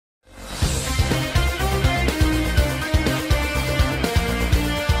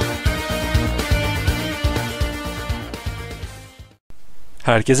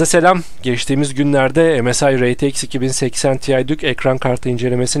Herkese selam. Geçtiğimiz günlerde MSI RTX 2080Ti ekran kartı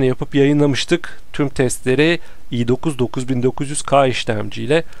incelemesini yapıp yayınlamıştık. Tüm testleri i9 9900K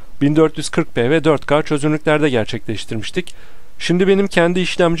işlemciyle 1440p ve 4K çözünürlüklerde gerçekleştirmiştik. Şimdi benim kendi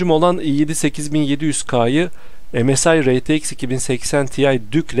işlemcim olan i7 8700K'yı MSI RTX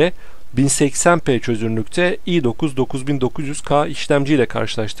 2080Ti ile 1080p çözünürlükte i9 9900K işlemciyle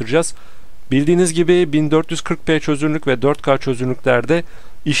karşılaştıracağız. Bildiğiniz gibi 1440p çözünürlük ve 4K çözünürlüklerde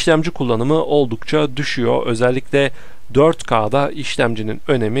işlemci kullanımı oldukça düşüyor. Özellikle 4K'da işlemcinin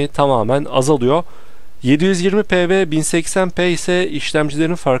önemi tamamen azalıyor. 720p ve 1080p ise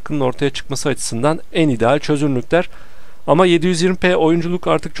işlemcilerin farkının ortaya çıkması açısından en ideal çözünürlükler. Ama 720p oyunculuk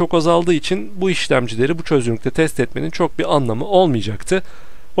artık çok azaldığı için bu işlemcileri bu çözünürlükte test etmenin çok bir anlamı olmayacaktı.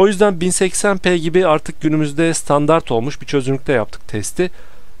 O yüzden 1080p gibi artık günümüzde standart olmuş bir çözünürlükte yaptık testi.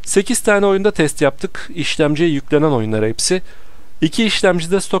 8 tane oyunda test yaptık. İşlemciye yüklenen oyunlar hepsi. 2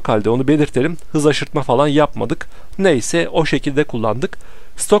 işlemcide stok halde, onu belirtelim. Hız aşırtma falan yapmadık. Neyse o şekilde kullandık.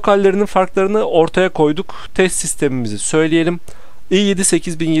 Stok hallerinin farklarını ortaya koyduk. Test sistemimizi söyleyelim. i7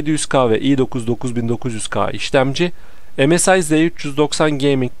 8700K ve i9 9900K işlemci. MSI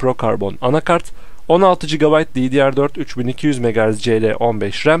Z390 Gaming Pro Carbon anakart. 16 GB DDR4 3200 MHz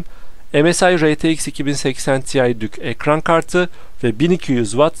CL15 Ram. MSI RTX 2080Ti ekran kartı ve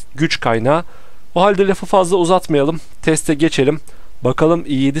 1200 Watt güç kaynağı. O halde lafı fazla uzatmayalım. Teste geçelim. Bakalım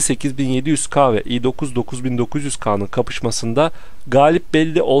i7 8700K ve i9 9900K'nın kapışmasında galip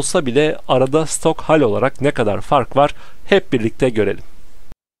belli olsa bile arada stok hal olarak ne kadar fark var hep birlikte görelim.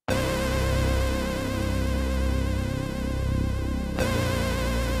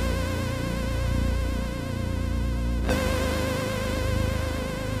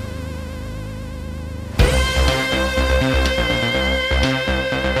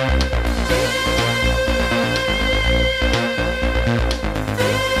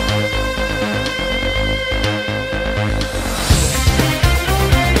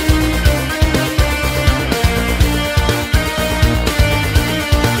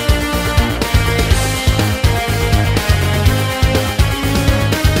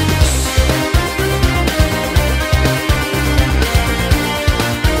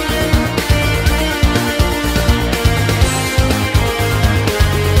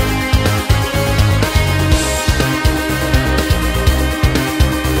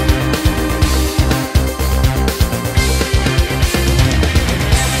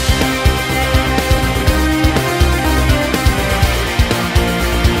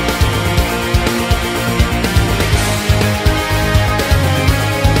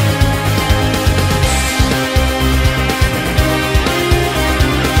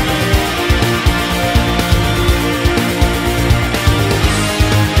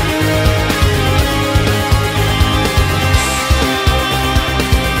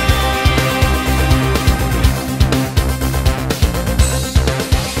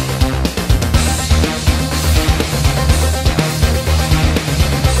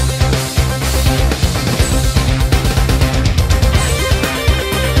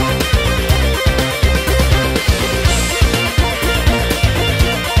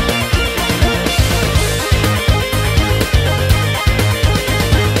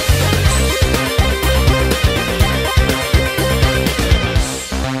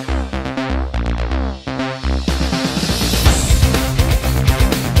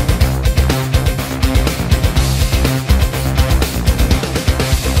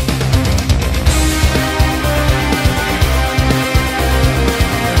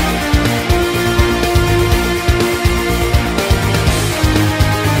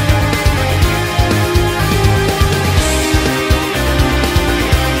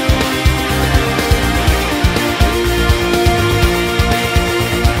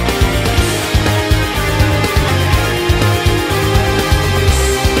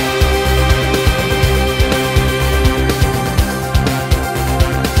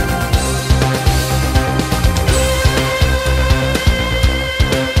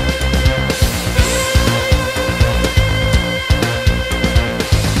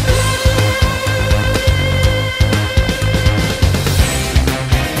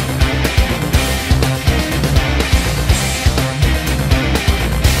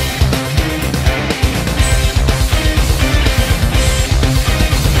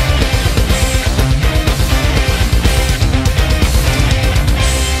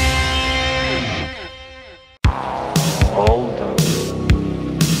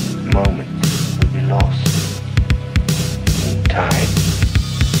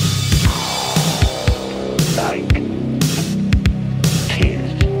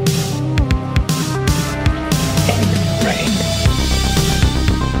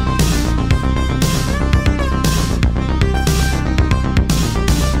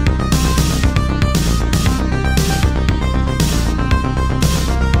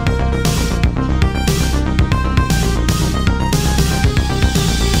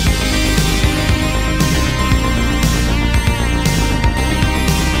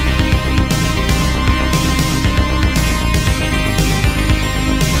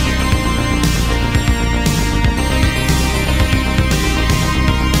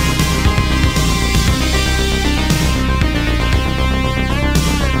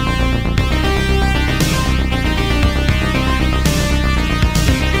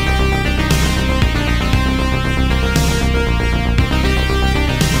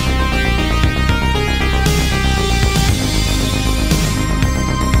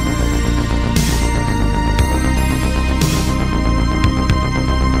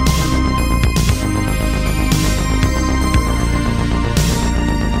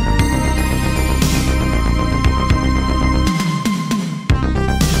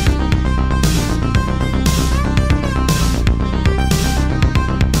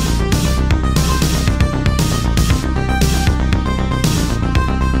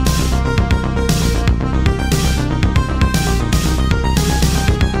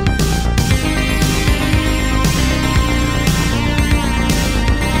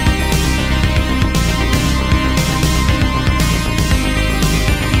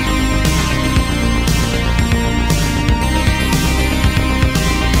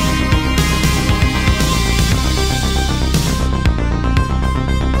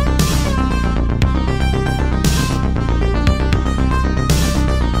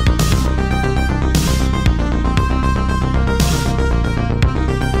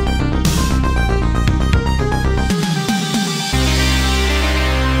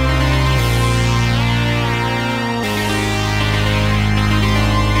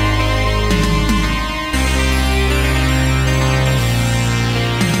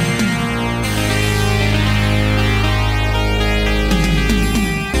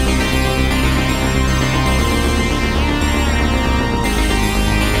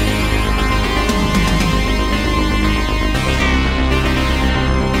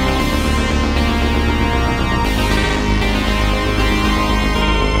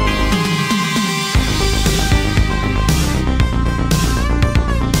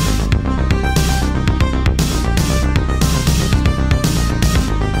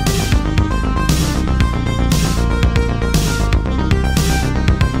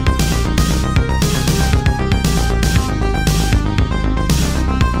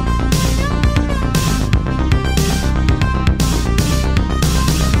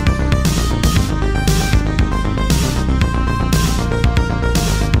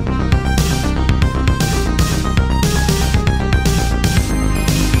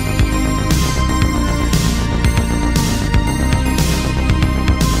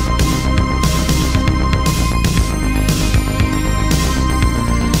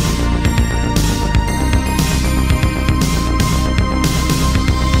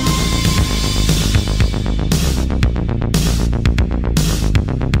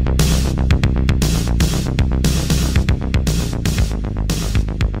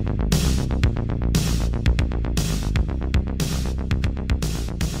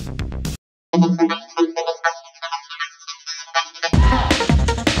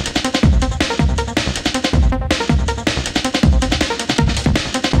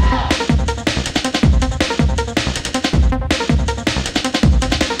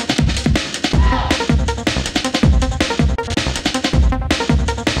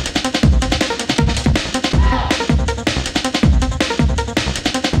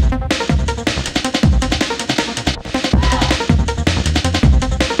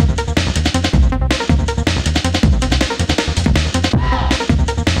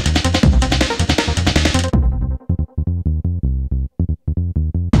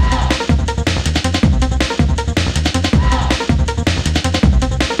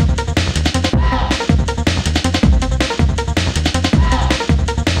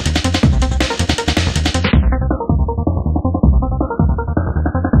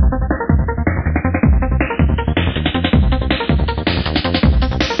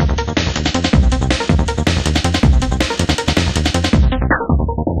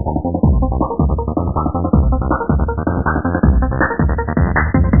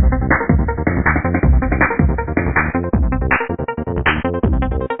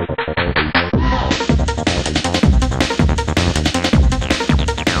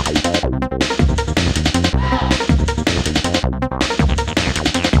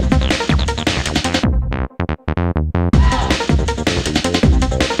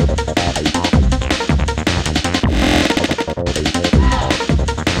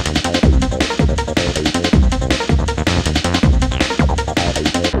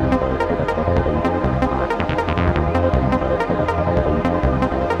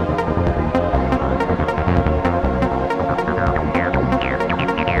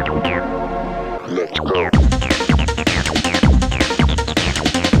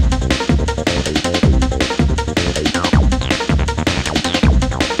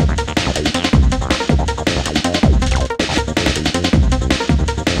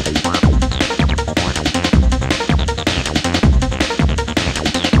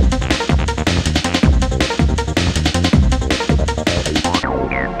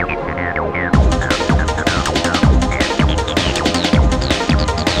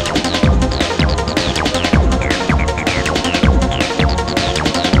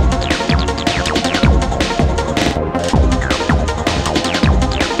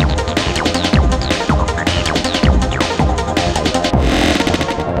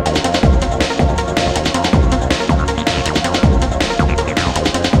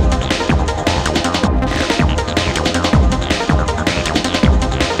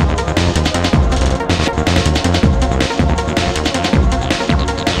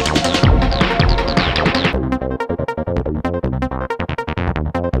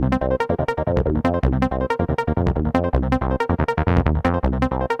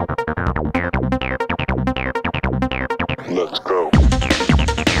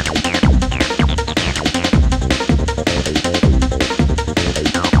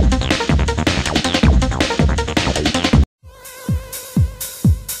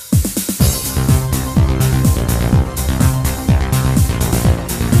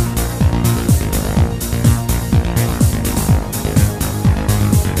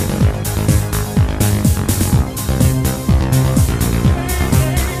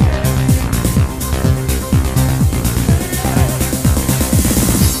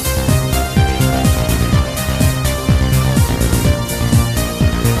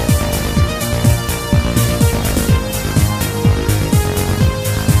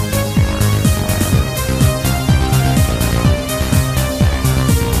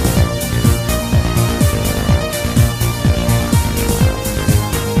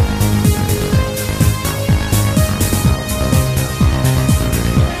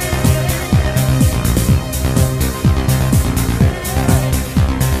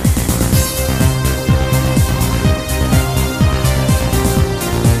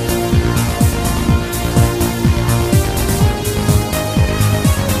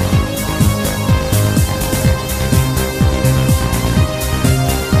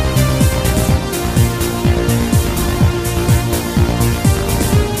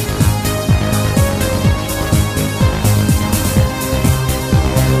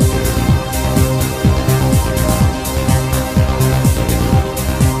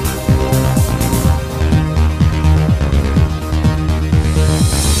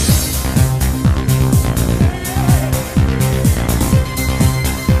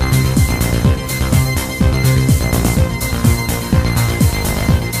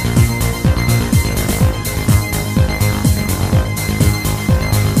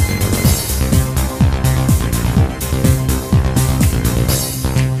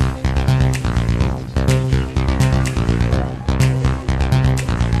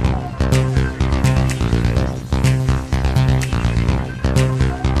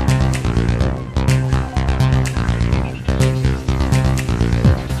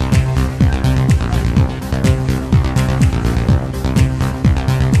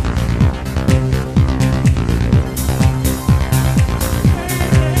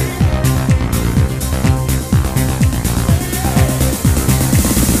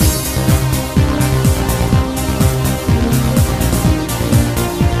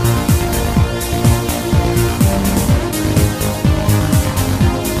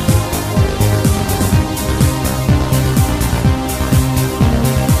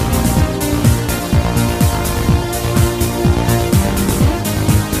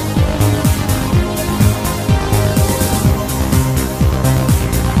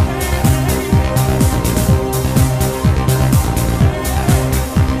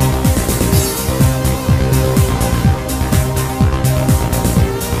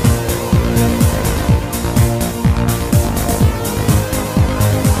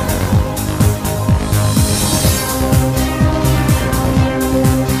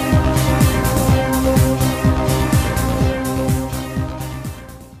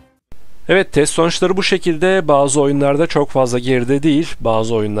 Evet, test sonuçları bu şekilde. Bazı oyunlarda çok fazla geride değil,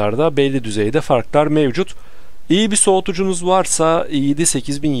 bazı oyunlarda belli düzeyde farklar mevcut. İyi bir soğutucunuz varsa i7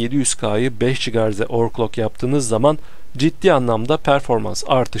 8700K'yı 5 GHz'e overclock yaptığınız zaman ciddi anlamda performans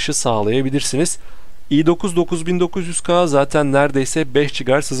artışı sağlayabilirsiniz. i9 9900K zaten neredeyse 5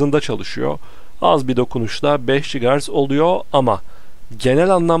 GHz hızında çalışıyor. Az bir dokunuşla 5 GHz oluyor ama genel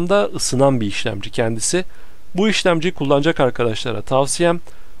anlamda ısınan bir işlemci kendisi. Bu işlemciyi kullanacak arkadaşlara tavsiyem,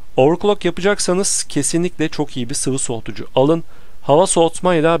 overclock yapacaksanız kesinlikle çok iyi bir sıvı soğutucu alın. Hava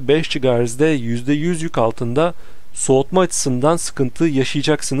soğutmayla 5 GHz'de %100 yük altında soğutma açısından sıkıntı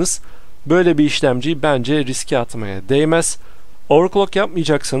yaşayacaksınız. Böyle bir işlemciyi bence riske atmaya değmez. Overclock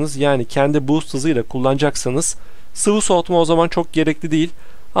yapmayacaksanız, yani kendi boost hızıyla kullanacaksanız sıvı soğutma o zaman çok gerekli değil.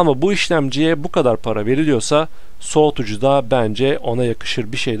 Ama bu işlemciye bu kadar para veriliyorsa soğutucu da bence ona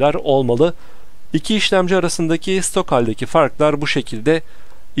yakışır bir şeyler olmalı. İki işlemci arasındaki stok haldeki farklar bu şekilde.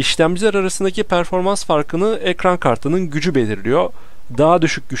 İşlemciler arasındaki performans farkını ekran kartının gücü belirliyor. Daha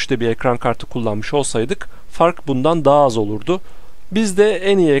düşük güçte bir ekran kartı kullanmış olsaydık fark bundan daha az olurdu. Biz de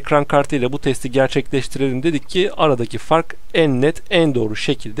en iyi ekran kartı ile bu testi gerçekleştirelim dedik ki aradaki fark en net, en doğru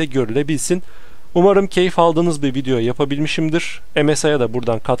şekilde görülebilsin. Umarım keyif aldığınız bir video yapabilmişimdir. MSI'ya da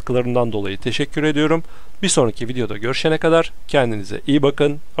buradan katkılarından dolayı teşekkür ediyorum. Bir sonraki videoda görüşene kadar kendinize iyi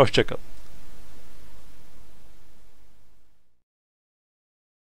bakın. Hoşça kalın.